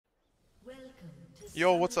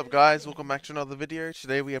Yo, what's up guys? Welcome back to another video.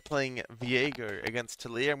 Today we are playing Viego against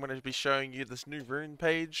Talia. I'm going to be showing you this new rune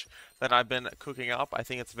page that I've been cooking up. I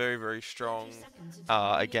think it's very, very strong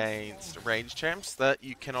against range champs that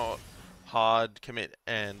you cannot hard commit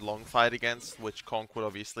and long fight against, which Conk would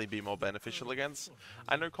obviously be more beneficial against.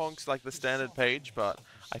 I know Conk's like the standard page, but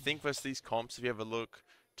I think versus these comps, if you ever look,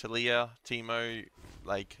 Talia, Teemo,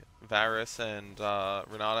 like Varus and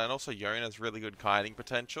Renata, and also Yone has really good kiting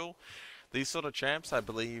potential. These sort of champs, I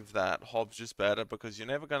believe that Hobb's just better because you're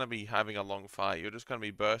never going to be having a long fight. You're just going to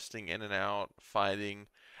be bursting in and out, fighting.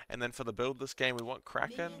 And then for the build this game, we want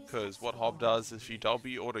Kraken because what Hob does is if you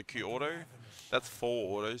W auto Q auto, that's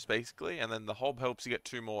 4 autos basically. And then the Hob helps you get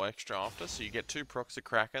 2 more extra after. So you get 2 procs of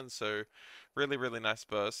Kraken. So really, really nice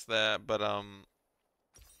burst there. But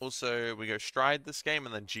also we go Stride this game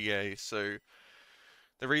and then GA. So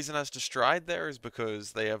the reason as to Stride there is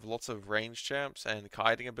because they have lots of range champs and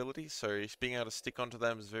kiting abilities, so being able to stick onto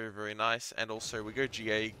them is very, very nice. And also we go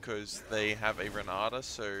GA because they have a Renata,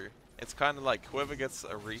 so it's kind of like whoever gets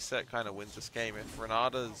a reset kind of wins this game. If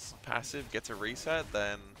Renata's passive gets a reset,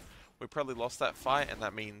 then we probably lost that fight, and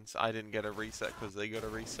that means I didn't get a reset because they got a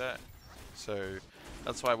reset. So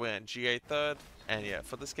that's why we went GA third. And yeah,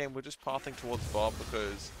 for this game we're just pathing towards Bob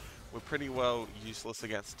because we're pretty well useless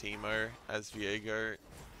against Teemo as Viego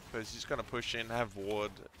because he's going to push in, have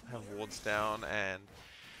wards down, and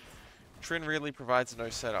Trin really provides no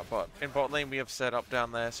setup. But in bot lane we have setup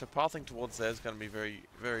down there, so pathing towards there is going to be very,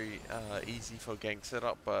 very easy for gank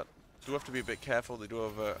setup. But do have to be a bit careful. They do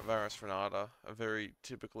have a Varus Renata, a very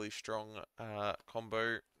typically strong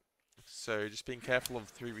combo. So just being careful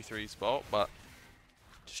of 3v3 spot, but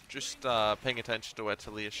just paying attention to where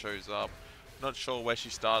Talia shows up. Not sure where she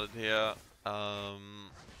started here.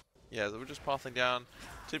 Yeah, so we're just pathing down.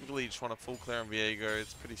 Typically, you just want a full clear on Viego.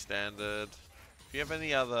 It's pretty standard. If you have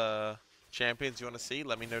any other champions you want to see,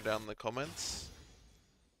 let me know down in the comments.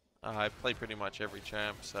 I play pretty much every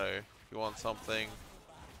champ, so if you want something,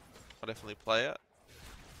 I'll definitely play it.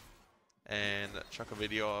 And chuck a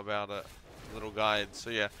video about it, a little guide. So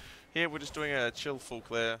yeah, here we're just doing a chill full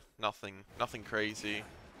clear. Nothing crazy.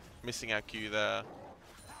 Missing our Q there.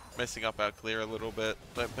 Messing up our clear a little bit.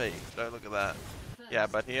 Don't look at that. Yeah,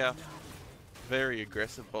 but here, very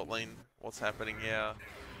aggressive bot lane. What's happening here?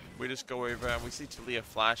 We just go over and we see Talia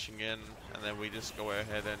flashing in, and then we just go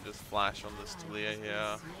ahead and just flash on this Talia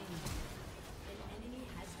here.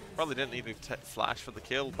 Probably didn't need to flash for the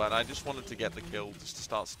kill, but I just wanted to get the kill just to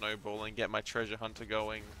start snowballing, get my treasure hunter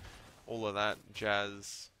going, all of that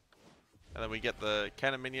jazz. And then we get the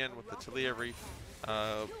cannon minion with the Talia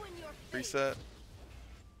reset.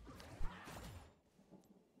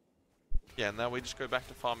 Yeah, now we just go back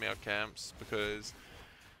to farming our camps because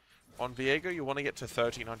on Viego you want to get to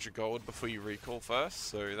 1300 gold before you recall first,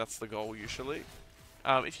 so that's the goal usually.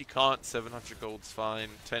 If you can't, 700 gold's fine,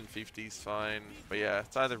 1050's fine, but yeah,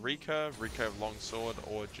 it's either recurve longsword,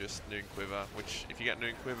 or just Noon Quiver, which if you get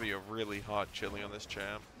Noon Quiver you're really hard chilling on this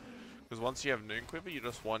champ. Because once you have Noon Quiver you're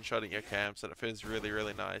just one-shotting your camps and it feels really,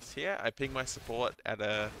 really nice. Here, I ping my support at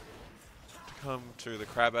come to the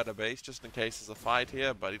crab at a base just in case there's a fight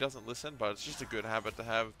here, but he doesn't listen. But it's just a good habit to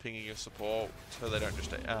have, pinging your support so they don't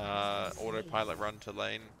just autopilot run to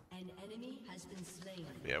lane.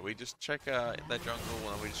 Yeah, we just check their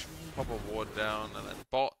jungle and we just pop a ward down, and then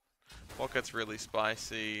bot gets really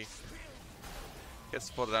spicy, gets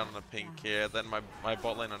spotted out on a pink here. Then my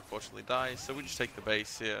bot lane unfortunately dies, so we just take the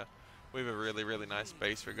base here. We have a really, really nice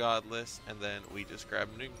base regardless, and then we just grab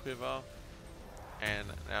Noon Quiver, and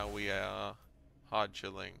now we are hard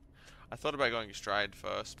chilling. I thought about going Stride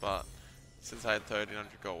first, but since I had 1300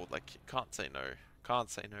 gold, like, can't say no. Can't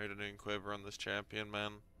say no to Noon Quiver on this champion,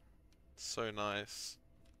 man. It's so nice.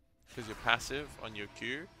 Because you're passive on your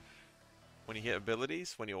Q. When you hit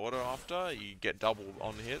abilities, when you auto after, you get double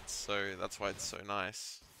on hits, so that's why it's so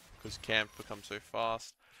nice. Because camp becomes so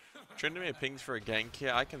fast. Tryndamere pings for a gank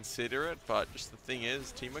here, I consider it, but just the thing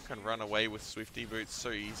is, Teemo can run away with Swifty boots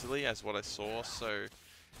so easily, as what I saw, so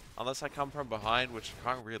unless I come from behind, which I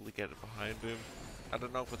can't really get it behind him, I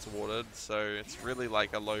don't know if it's warded, so it's really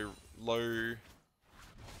like a low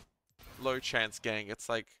chance gank. It's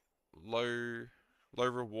like low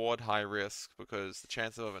reward, high risk, because the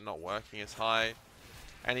chance of it not working is high.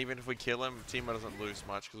 And even if we kill him, Teemo doesn't lose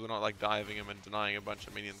much because we're not like diving him and denying a bunch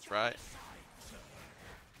of minions, right?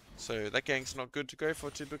 So that gank's not good to go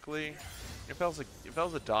for typically. If there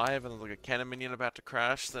was a dive and like a cannon minion about to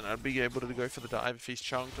crash, then I'd be able to go for the dive if he's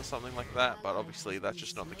chunked or something like that. But obviously that's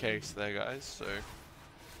just not the case there, guys. So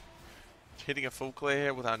hitting a full clear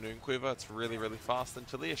here with our Noon Quiver, it's really, really fast. And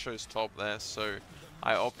Talia shows top there, so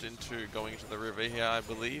I opt into going to the river here, I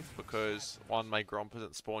believe, because one, my Gromp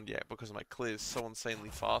isn't spawned yet because my clear is so insanely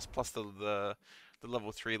fast, plus the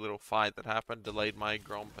level 3 little fight that happened delayed my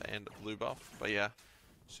Gromp and blue buff. But yeah,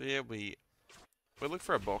 so yeah, we look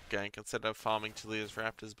for a bot gank instead of farming Talia's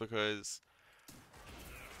Raptors because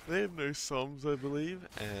they have no sums, I believe,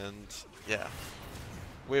 and yeah,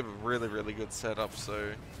 we have a really, really good setup, so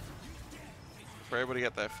if we're able to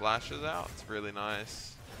get their flashes out, it's really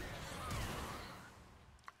nice.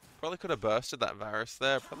 Probably could have bursted that Varus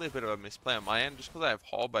there. Probably a bit of a misplay on my end. Just because I have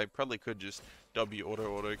Hob, I probably could just W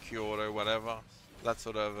auto, Q auto, whatever. That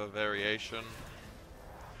sort of a variation.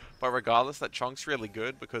 But regardless, that chunk's really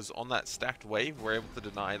good because on that stacked wave, we're able to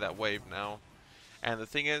deny that wave now. And the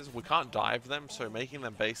thing is, we can't dive them, so making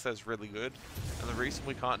them base there is really good. And the reason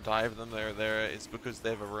we can't dive them there is because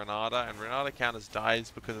they have a Renata, and Renata counters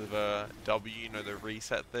dives because of a W, you know, the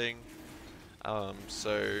reset thing.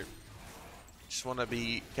 So just want to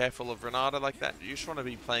be careful of Renata like that. You just want to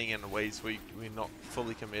be playing in ways where you're not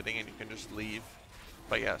fully committing and you can just leave.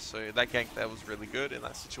 But yeah, so that gank there was really good in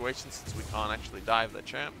that situation since we can't actually dive their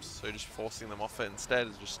champs. So just forcing them off it instead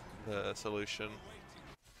is just the solution.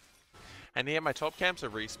 And yeah, my top camps are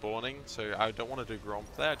respawning, so I don't want to do Gromp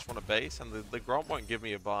there, I just want to base, and the Gromp won't give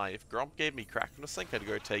me a buy. If Gromp gave me Krakenus Link, I'd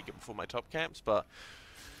go take it before my top camps, but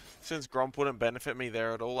since Gromp wouldn't benefit me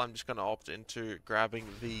there at all, I'm just going to opt into grabbing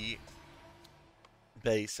the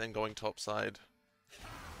base and going topside.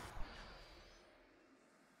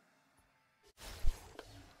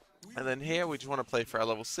 And then here we just want to play for our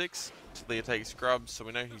level 6. Talia takes scrubs, so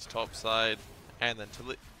we know he's topside. And then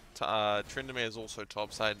Tryndamere is also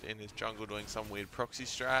topside in his jungle doing some weird proxy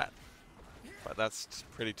strat. But that's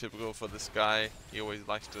pretty typical for this guy. He always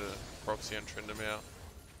likes to proxy on Tryndamere.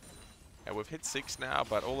 And we've hit 6 now,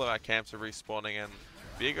 but all of our camps are respawning, and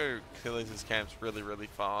Viego clears his camps really, really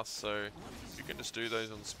fast, so if you can just do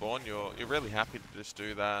those on spawn, you're really happy to just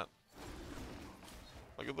do that.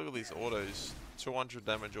 Like, look at these autos. 200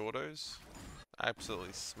 damage autos.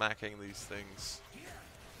 Absolutely smacking these things.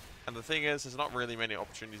 And the thing is, there's not really many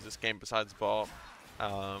opportunities this game besides bot,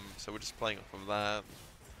 so we're just playing off of that.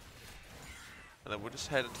 And then we'll just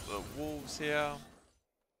head into the wolves here.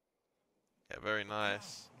 Yeah, very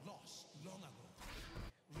nice.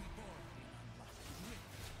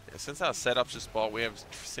 Yeah, since our setup's just bot, we have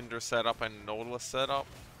Syndra setup and Nautilus setup.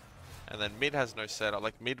 And then mid has no setup.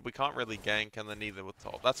 Like mid, we can't really gank, and then neither with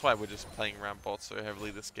top. That's why we're just playing around bot so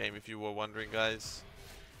heavily this game, if you were wondering, guys.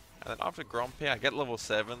 And then after Gromp here, I get level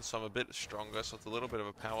 7, so I'm a bit stronger, so it's a little bit of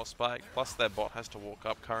a power spike. Plus their bot has to walk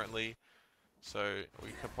up currently. So we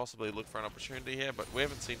could possibly look for an opportunity here, but we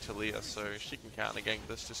haven't seen Talia, so she can counter gank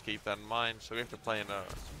this, just keep that in mind. So we have to play in a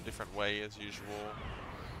different way as usual.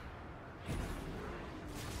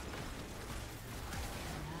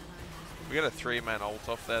 We get a 3-man ult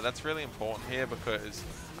off there. That's really important here because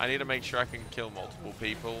I need to make sure I can kill multiple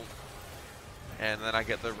people. And then I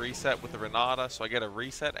get the reset with the Renata, so I get a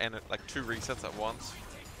reset and like 2 resets at once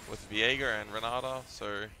with Viego and Renata.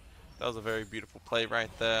 So that was a very beautiful play right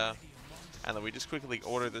there. And then we just quickly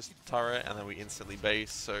order this turret and then we instantly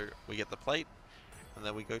base, so we get the plate. And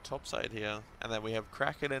then we go topside here. And then we have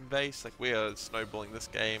Kraken in base. Like, we are snowballing this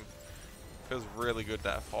game. Feels really good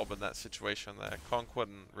to have Hob in that situation there. Conk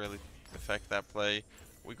wouldn't really affect that play.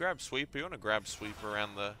 We grab sweep. We want to grab sweep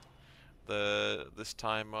around this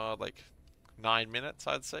timer, like 9 minutes,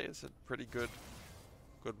 I'd say is a pretty good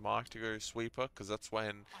mark to go sweeper, because that's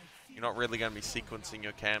when you're not really going to be sequencing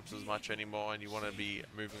your camps as much anymore, and you want to be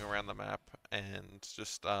moving around the map and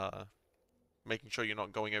just making sure you're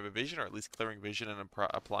not going over vision, or at least clearing vision and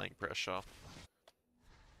applying pressure.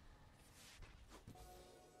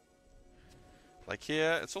 Like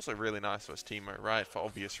here, it's also really nice for his teammate, right? For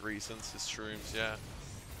obvious reasons, his shrooms, yeah.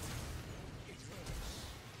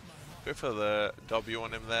 Go for the W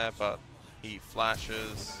on him there, but he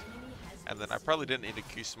flashes. And then I probably didn't need a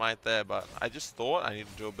Q smite there, but I just thought I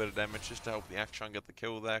needed to do a bit of damage just to help the Action get the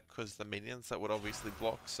kill there, because the minions that would obviously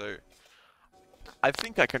block, so I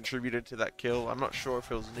think I contributed to that kill. I'm not sure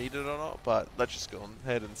if it was needed or not, but let's just go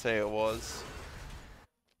ahead and say it was.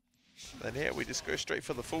 Then here we just go straight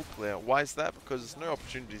for the full clear. Why is that? Because there's no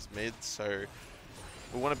opportunities mid, so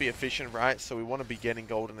we want to be efficient, right? So we want to be getting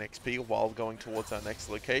golden XP while going towards our next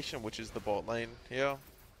location, which is the bot lane here.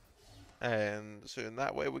 And so in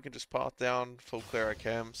that way we can just path down, full clear our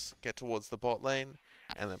camps, get towards the bot lane,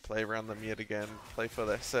 and then play around them yet again, play for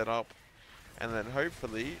their setup, and then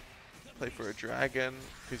hopefully play for a dragon,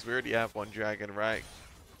 because we already have one dragon, right?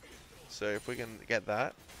 So if we can get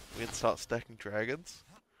that, we can start stacking dragons.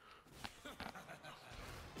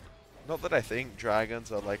 Not that I think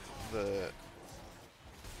dragons are like the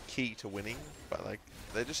key to winning, but like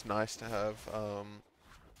they're just nice to have.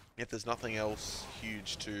 If there's nothing else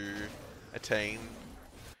huge to attain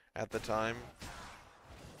at the time.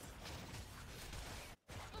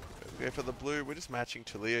 We go for the blue. We're just matching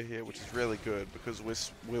Talia here, which is really good because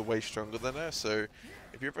we're way stronger than her. So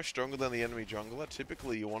if you're ever stronger than the enemy jungler,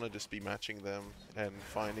 typically you want to just be matching them and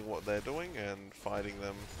finding what they're doing and fighting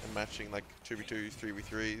them and matching like 2v2s,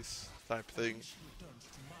 3v3s type thing.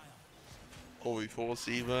 4v4s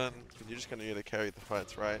even. You're just going to need to carry the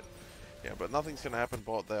fights, right? Yeah, but nothing's going to happen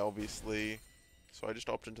bot there, obviously. So I just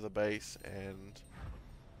opt into the base and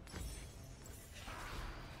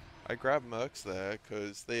I grab Mercs there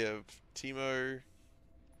because they have Teemo,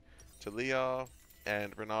 Talia,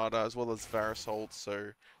 and Renata, as well as Varus ult,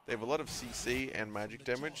 so they have a lot of CC and magic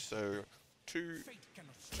damage, so two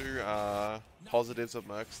positives of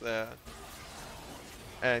Mercs there.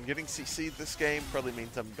 And getting CC'd this game probably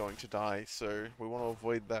means I'm going to die, so we want to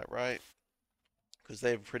avoid that, right? Because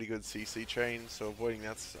they have a pretty good CC chain, so avoiding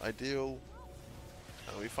that's ideal.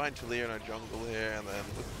 We find Talia in our jungle here, and then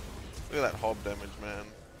look at that hob damage, man.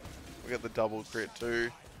 We got the double crit too.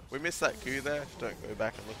 We missed that Q there. Don't go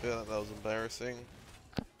back and look at that. That was embarrassing.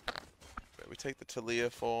 But we take the Talia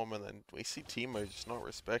form and then we see Teemo just not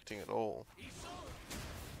respecting at all.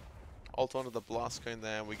 Ult onto the blast cone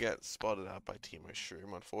there and we get spotted out by Teemo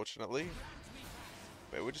Shroom, unfortunately.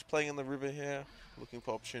 But we're just playing in the river here, looking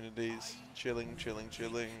for opportunities. Chilling, chilling,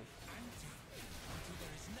 chilling.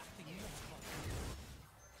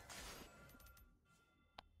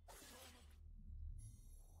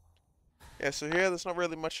 Yeah, so here there's not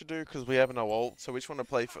really much to do because we have no ult, so we just want to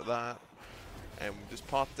play for that. And we just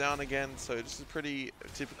pop down again, so this is a pretty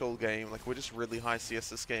typical game. Like, we're just really high CS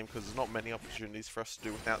this game because there's not many opportunities for us to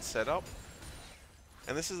do without setup.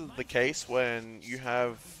 And this is the case when you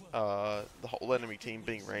have the whole enemy team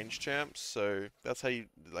being range champs, so that's how you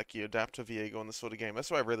adapt to Viego in this sort of game. That's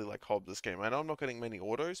why I really like Hob this game. I know I'm not getting many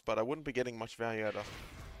autos, but I wouldn't be getting much value out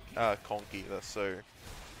of Conk either, so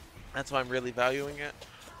that's why I'm really valuing it.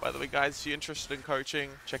 By the way, guys, if you're interested in coaching,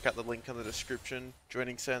 check out the link in the description.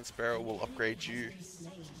 Joining Sandsparo will upgrade you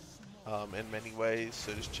in many ways,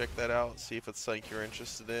 so just check that out, see if it's something you're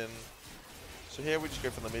interested in. So here we just go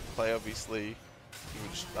for the mid play, obviously.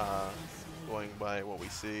 We're just going by what we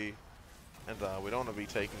see, and we don't want to be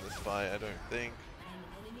taking this fight, I don't think.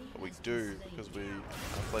 But we do, because we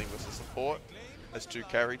are playing versus support. There's two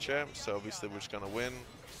carry champs, so obviously we're just going to win.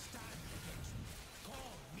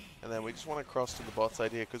 And then we just want to cross to the bot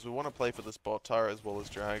side here because we want to play for this bot tower as well as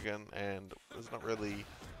dragon, and there's not really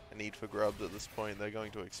a need for grubs at this point. They're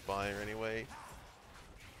going to expire anyway.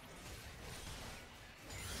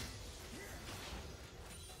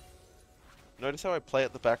 Notice how I play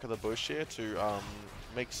at the back of the bush here to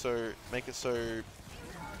make it so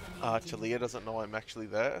Talia doesn't know I'm actually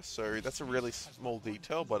there. So that's a really small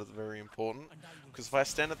detail, but it's very important. Because if I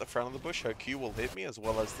stand at the front of the bush, her Q will hit me as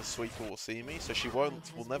well as the sweeper will see me. So she will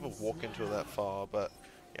never walk into that far. But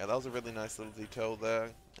yeah, that was a really nice little detail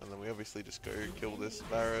there. And then we obviously just go kill this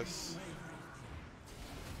Varus.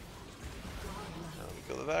 We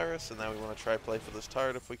kill the Varus, and now we want to try play for this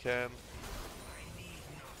turret if we can.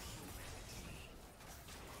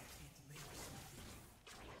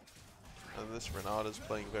 And this Renata's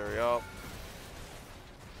playing very up.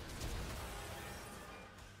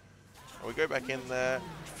 And we go back in there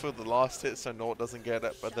for the last hit so Nort doesn't get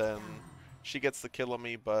it, but then she gets the kill on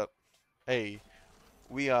me, but hey,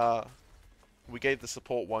 we gave the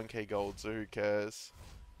support 1k gold, so who cares?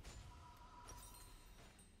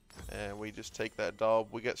 And we just take that dub.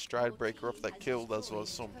 We get Stride Breaker off that kill, that was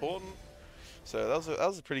so important. So that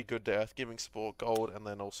was a pretty good death, giving support gold and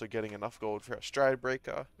then also getting enough gold for our Stride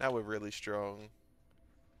Breaker. Now we're really strong.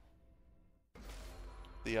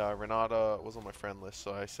 The Renata was on my friend list,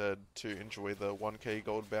 so I said to enjoy the 1k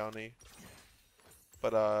gold bounty.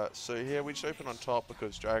 But so here we just open on top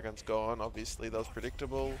because Dragon's gone, obviously that was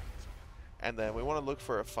predictable. And then we want to look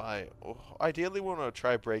for a fight. Ideally we want to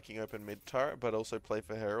try breaking open mid turret, but also play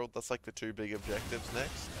for Herald. That's like the two big objectives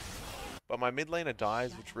next. But my mid laner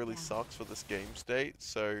dies, which really sucks for this game state,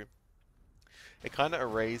 so it kind of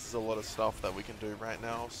erases a lot of stuff that we can do right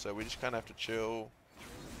now, so we just kind of have to chill.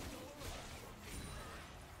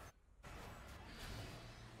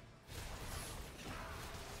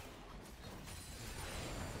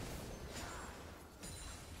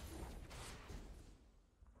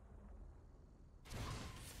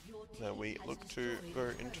 Then we look to go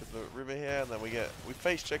into the river here, and then we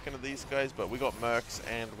face check into these guys, but we got Mercs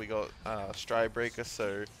and we got Stride Breaker,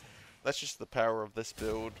 so that's just the power of this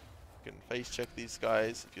build. You can face check these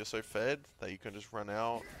guys if you're so fed that you can just run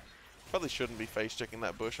out. Probably shouldn't be face checking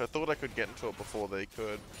that bush. I thought I could get into it before they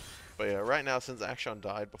could, But yeah, right now since Akshan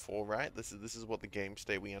died before, right, this is what the game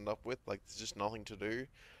state we end up with. Like, there's just nothing to do.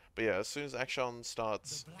 But yeah, as soon as Akshan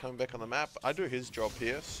starts coming back on the map, I do his job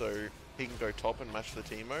here, so he can go top and match the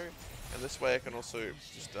Teemo. And this way I can also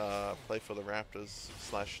just play for the Raptors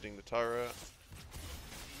slash hitting the turret.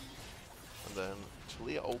 And then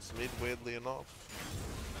Talia ults mid, weirdly enough.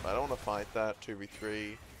 But I don't want to fight that,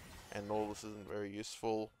 2v3. And Nautilus isn't very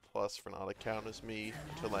useful. Plus Renata counters me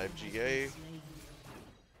until I have GA.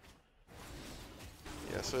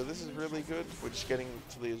 Yeah, so this is really good. We're just getting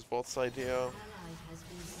Talia's bot side here.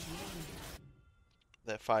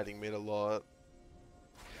 They're fighting mid a lot.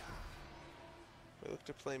 We look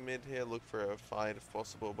to play mid here, look for a fight if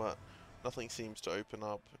possible, but nothing seems to open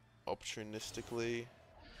up opportunistically.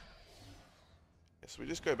 So we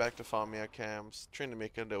just go back to farming our camps.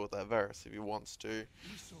 Tryndamere can deal with that Varus if he wants to.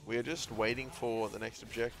 We are just waiting for the next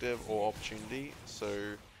objective or opportunity. So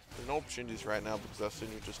there's no opportunities right now because our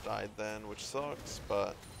Sunu just died then, which sucks,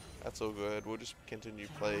 but that's all good. We'll just continue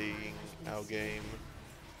playing our game,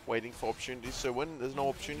 waiting for opportunities. So when there's no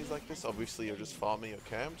opportunities like this, obviously you're just farming your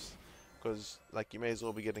camps. Because like you may as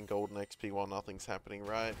well be getting golden XP while nothing's happening,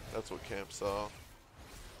 right? That's what camps are.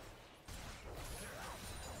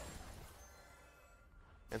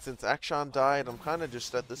 And since Akshan died, I'm kind of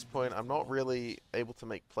just at this point, I'm not really able to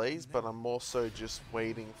make plays, but I'm more so just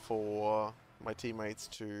waiting for my teammates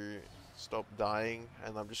to stop dying,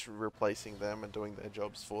 and I'm just replacing them and doing their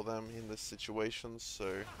jobs for them in this situation,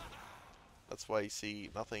 so that's why you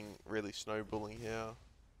see nothing really snowballing here.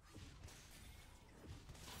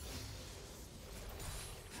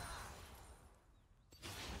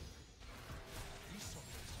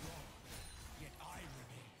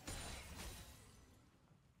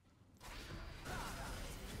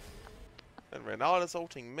 And Renata's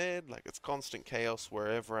ulting mid, like it's constant chaos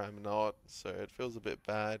wherever I'm not, so it feels a bit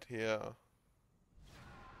bad here.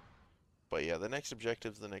 But yeah, the next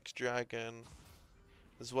objective's the next dragon,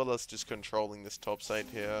 as well as just controlling this top side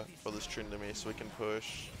here for this Tryndamere so we can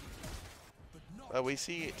push. We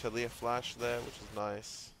see Talia flash there, which is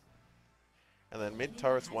nice. And then mid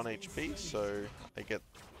turret's 1 HP, so I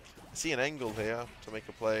see an angle here to make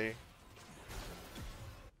a play.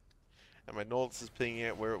 And my Nautilus is pinging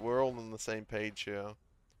it. We're all on the same page here.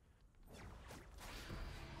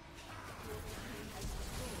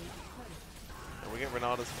 And we get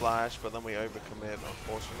Renata's flash, but then we overcommit,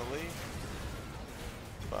 unfortunately.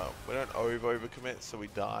 But we don't overcommit, so we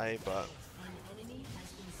die, but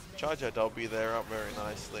charge our W there up very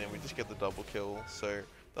nicely, and we just get the double kill. So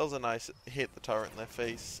that was a nice hit the turret in their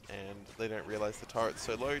face, and they don't realize the turret's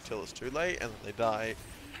so low till it's too late, and then they die.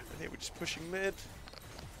 And here we're just pushing mid.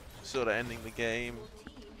 Sort of ending the game,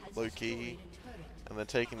 low-key, and then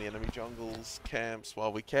taking the enemy jungles, camps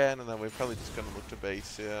while we can, and then we're probably just going to look to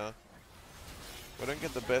base here. We don't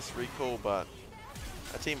get the best recall, but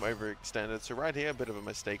our team overextended, so right here, a bit of a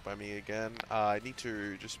mistake by me again. I need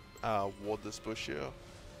to just ward this bush here.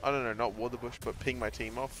 I don't know, not ward the bush, but ping my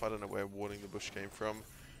team off. I don't know where warding the bush came from.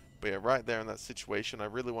 But yeah, right there in that situation, I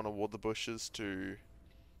really want to ward the bushes to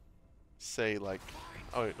say, like,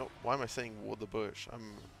 oh, no, why am I saying ward the bush?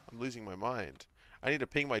 I'm losing my mind. I need to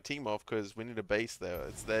ping my team off because we need a base there.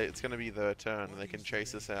 It's going to be their turn, and they can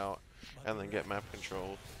chase us out and then get map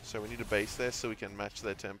control. So we need a base there so we can match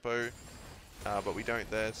their tempo. But we don't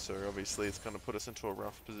there, so obviously it's going to put us into a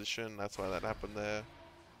rough position. That's why that happened there.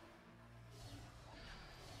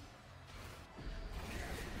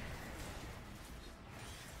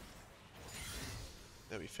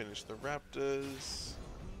 Then we finish the Raptors.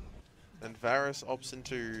 And Varus opts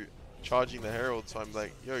into charging the Herald, so I'm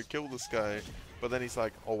like, yo, kill this guy. But then he's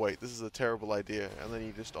like, oh wait, this is a terrible idea. And then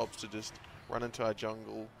he just opts to just run into our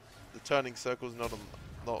jungle. The turning circle is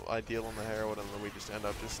not ideal on the Herald, and then we just end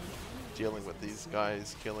up just dealing with these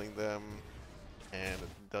guys, killing them. And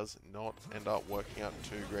it does not end up working out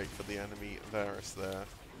too great for the enemy Varus there.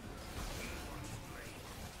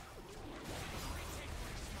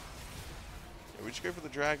 We just go for the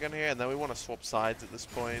dragon here, and then we want to swap sides at this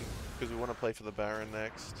point, because we want to play for the Baron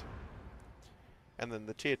next. And then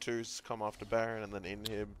the tier 2s come after Baron, and then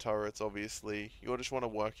inhib turrets, obviously. You'll just want to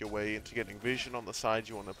work your way into getting vision on the side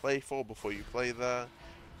you want to play for before you play there.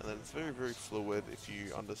 And then it's very, very fluid if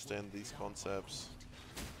you understand these concepts.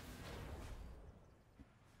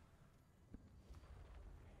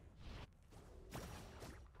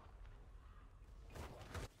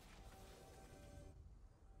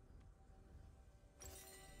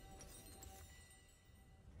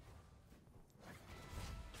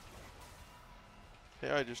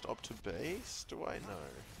 Here I just opt to base? Do I know?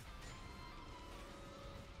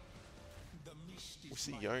 The misty We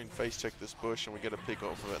see Yone face check this bush and we get a pick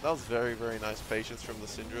off of it. That was very, very nice patience from the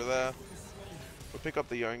Syndra there. We pick up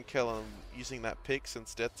the Yone kill and using that pick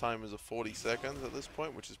since death time is a 40 seconds at this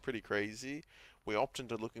point, which is pretty crazy. We opt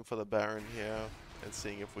into looking for the Baron here and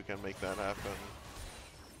seeing if we can make that happen.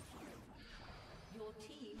 Your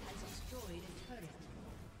team has destroyed a turret.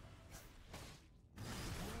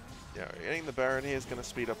 Yeah, getting the Baron here is going to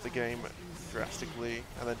speed up the game drastically.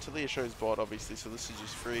 And then Talia shows bot, obviously, so this is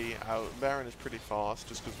just free. Our Baron is pretty fast,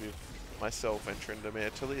 just because we have myself and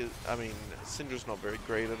Tryndamere. Talia, I mean, Syndra's not very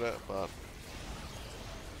great at it, but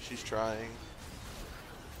she's trying.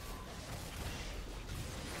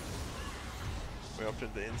 We opt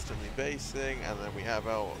into instantly basing, and then we have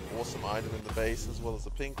our awesome item in the base as well as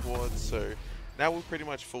the pink ward. So now we're pretty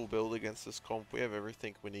much full build against this comp. We have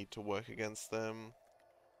everything we need to work against them.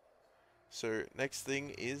 So next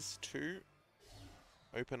thing is to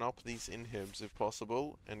open up these inhibs if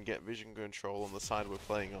possible and get vision control on the side we're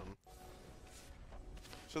playing on.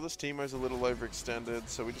 So this Teemo's a little overextended,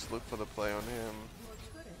 so we just look for the play on him.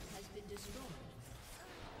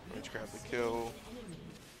 We grab the kill.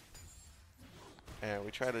 And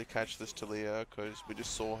we try to catch this Talia because we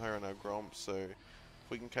just saw her in our Gromp, so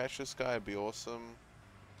if we can catch this guy it'd be awesome.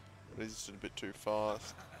 But he's just a bit too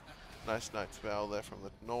fast. Nice Knight's Vow there from the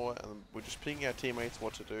Nor, and we're just pinging our teammates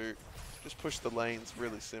what to do. Just push the lanes,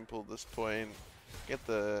 really simple at this point. Get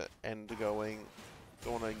the end going.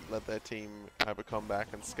 Don't want to let their team have a comeback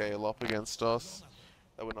and scale up against us.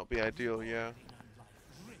 That would not be ideal, yeah.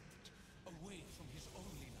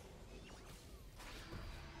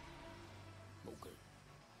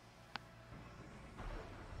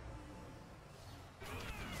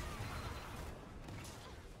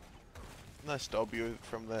 Nice W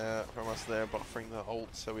from us there, buffering the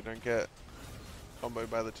ult so we don't get comboed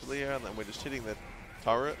by the Talia, and then we're just hitting the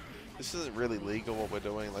turret. This isn't really legal what we're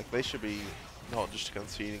doing. Like, they should be not just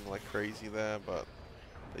conceding like crazy there, but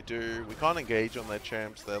they do. We can't engage on their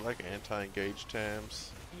champs. They're like anti-engaged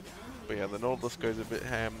champs. But yeah, the Nautilus goes a bit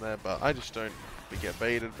ham there, but I just don't get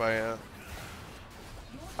baited by it.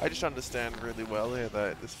 I just understand really well here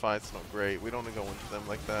that this fight's not great. We don't want to go into them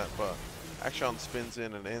like that, but Akshan spins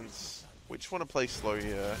in and ends. We just want to play slow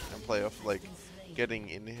here and play off like getting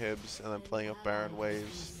inhibs and then playing off Baron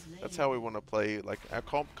waves. That's how we want to play. Like, our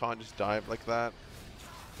comp can't just dive like that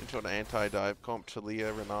into an anti-dive comp.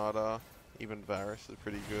 Talia, Renata, even Varus is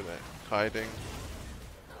pretty good at kiting.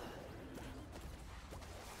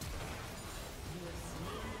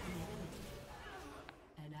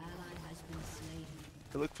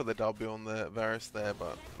 We look for the W on the Varus there,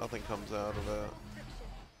 but nothing comes out of it.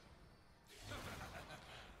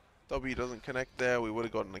 W doesn't connect there. We would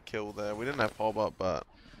have gotten a kill there. We didn't have pop up, but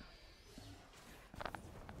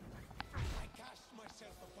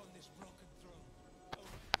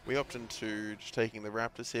we opt into just taking the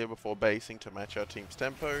Raptors here before basing to match our team's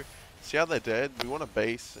tempo. See how they're dead? We want to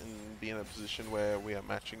base and be in a position where we are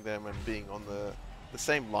matching them and being on the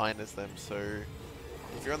same line as them. So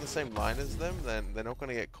if you're on the same line as them, then they're not going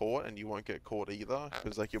to get caught, and you won't get caught either,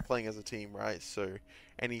 because like you're playing as a team, right? So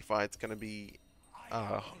any fight's going to be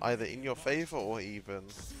either in your favor or even.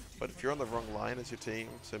 But if you're on the wrong line as your team,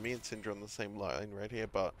 so me and Syndra on the same line right here,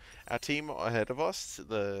 but our team ahead of us,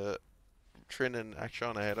 the Trin and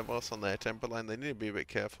Akshan ahead of us on their tempo line, they need to be a bit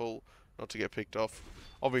careful not to get picked off.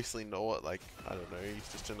 Obviously Noah, like, I don't know, he's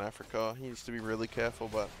just in Africa, he needs to be really careful,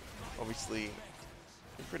 but obviously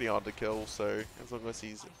he's pretty hard to kill, so as long as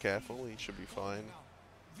he's careful, he should be fine.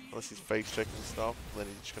 Unless he's face checking stuff, then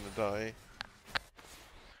he's just gonna die.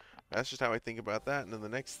 That's just how I think about that, and then the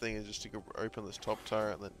next thing is just to go open this top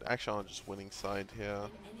turret, and then Akshan just winning side here.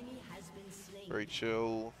 Very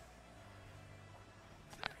chill.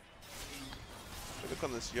 We look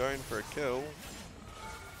on this Yone for a kill.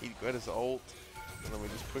 He got his ult, and then we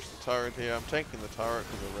just push the turret here. I'm taking the turret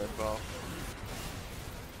because of red buff.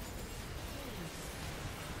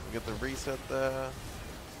 We get the reset there.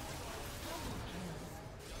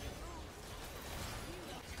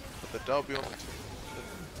 Put the W on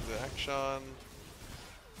the Akshan.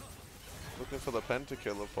 Looking for the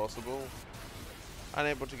pentakill if possible.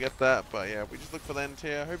 Unable to get that, but yeah, we just look for the end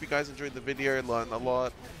here. Hope you guys enjoyed the video, learned a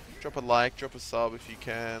lot. Drop a like, drop a sub if you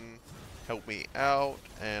can. Help me out,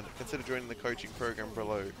 and consider joining the coaching program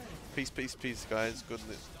below. Peace, peace, peace, guys.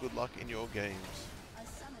 Good luck in your games.